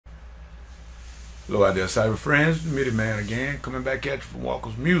Hello out there, cyber friends. Midi Man again, coming back at you from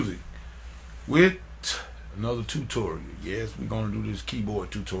Walker's Music with another tutorial. Yes, we're gonna do this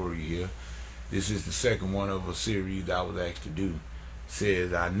keyboard tutorial here. This is the second one of a series I was asked to do. It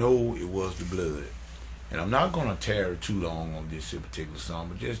says I know it was the blood, and I'm not gonna tarry too long on this particular song,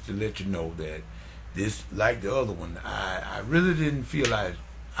 but just to let you know that this, like the other one, I really didn't feel like.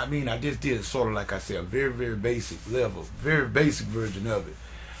 I mean, I just did it sort of like I said, a very basic level, very basic version of it.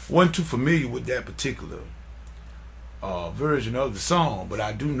 Wasn't too familiar with that particular version of the song, but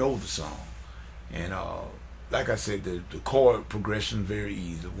I do know the song. And like I said, the chord progression very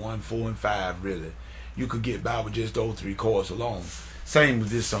easy. 1, 4, and 5 really. You could get by with just those 3 chords alone. Same with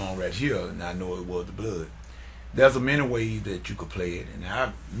this song right here, and I know it was the blood. There's a many ways that you could play it, and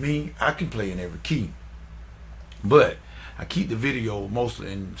I can play in every key. But I keep the video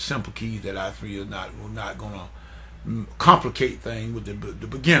mostly in simple keys that I feel we're not gonna complicate things with the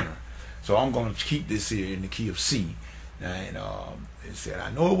beginner. So I'm going to keep this here in the key of C. And it said, I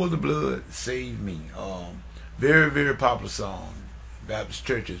know it was the blood, saved me. Very popular song. Baptist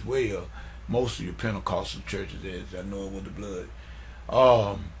churches, well, most of your Pentecostal churches is, I know it was the blood.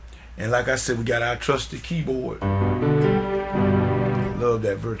 And like I said, we got our trusted keyboard. Love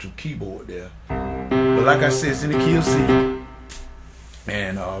that virtual keyboard there. But like I said, it's in the key of C.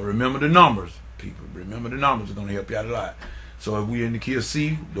 And remember the numbers. People, remember the numbers are going to help you out a lot. So if we're in the key of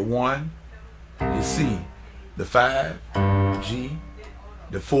C, the 1 is C, the 5 G,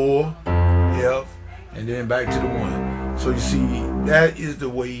 the 4 F, and then back to the 1. So you see, that is the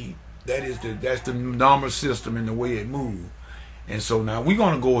way, that's the number system and the way it moves. And so now we're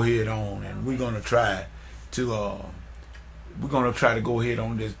going to go ahead on, and we're going to try to go ahead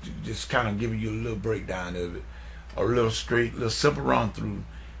on this, just kind of giving you a little breakdown of it, a little simple run through.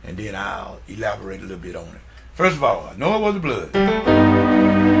 And then I'll elaborate a little bit on it. First of all, I know it was the blood.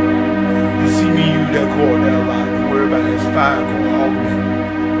 You see me use that chord that a lot. Don't worry about it. It's 5 chord,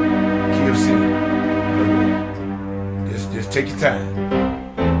 key of C. Just take your time.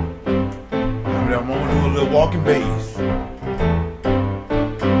 I'm gonna do a little walking bass.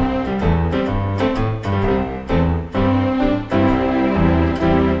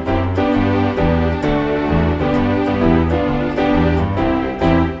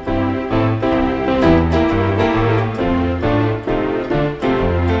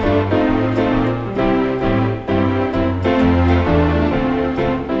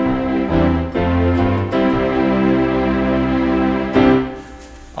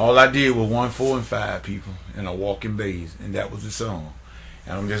 All I did was 1, 4, and 5 people and a walking bass, and that was the song.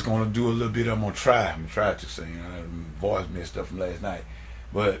 And I'm just gonna do a little bit. I'm gonna try to sing. My voice messed up from last night,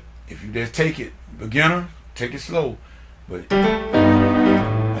 but if you just take it, beginner, take it slow. But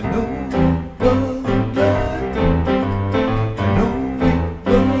I know it was blood. I know it was blood. I know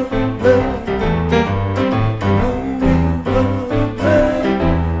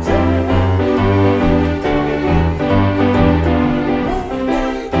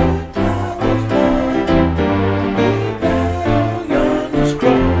it was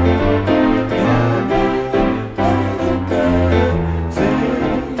blood.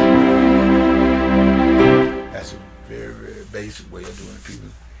 Basic way of doing it, people.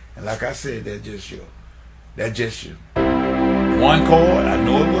 And like I said, that's just you. 1 chord, I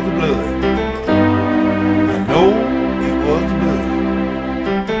know it was the blood. I know it was the blood.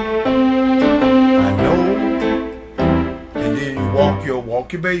 I know. And then you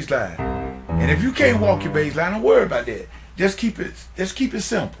walk your bass line. And if you can't walk your bass line, don't worry about that. Just keep it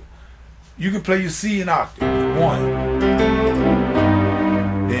simple. You can play your C in octave. 1.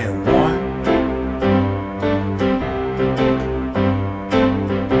 Then 1.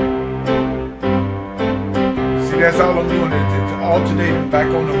 That's all I'm doing, is alternating back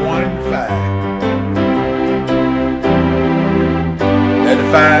on the 1 and the 5. At the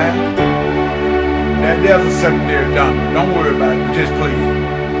 5, there's a secondary dominant. Don't worry about it. Just play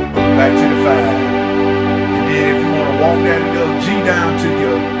it. Back to the 5. And then if you want to walk that little G down to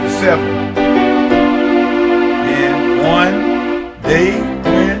the 7. Then 1 day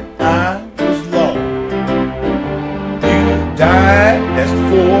when I was lost. You died. That's the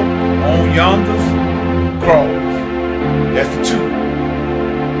 4 on yonder's cross. That's the 2.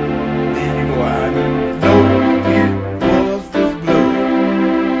 Then you go, I know it was this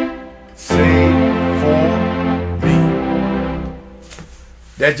blood saved for me.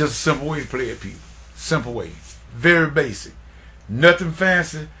 That's just a simple way to play it, people. Simple way. Very basic. Nothing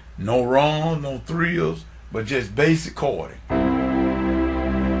fancy, no wrong, no thrills, but just basic chording.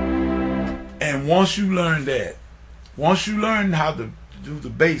 And once you learn that, once you learn how to do the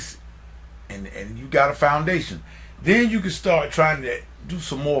basic, and you got a foundation, then you can start trying to do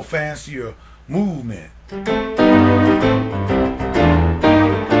some more fancier, movement.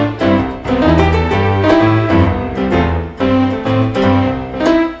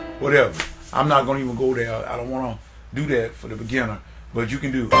 Whatever. I'm not going to even go there. I don't want to do that for the beginner. But you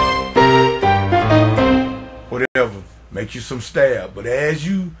can do whatever. Make you some stab. But as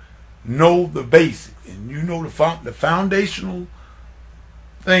you know the basic and you know the foundational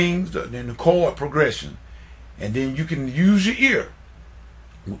things, then the chord progression, and then you can use your ear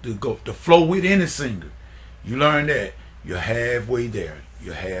to flow with any singer. You learn that, you're halfway there.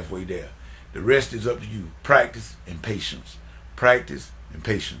 You're halfway there. The rest is up to you. Practice and patience. Practice and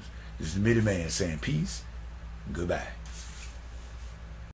patience. This is the MIDI Man saying peace and goodbye.